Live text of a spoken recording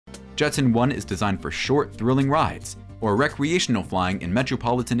Jetson 1 is designed for short, thrilling rides or recreational flying in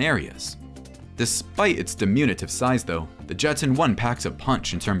metropolitan areas. Despite its diminutive size though, the Jetson 1 packs a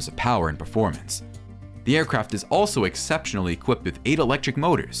punch in terms of power and performance. The aircraft is also exceptionally equipped with 8 electric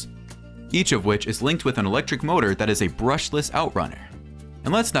motors, each of which is linked with an electric motor that is a brushless outrunner.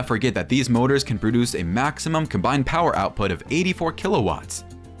 And let's not forget that these motors can produce a maximum combined power output of 84 kilowatts,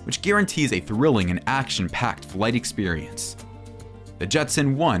 which guarantees a thrilling and action-packed flight experience. The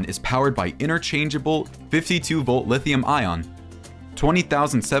Jetson 1 is powered by interchangeable 52-volt lithium-ion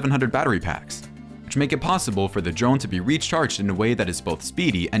 20,700 battery packs, which make it possible for the drone to be recharged in a way that is both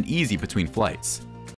speedy and easy between flights.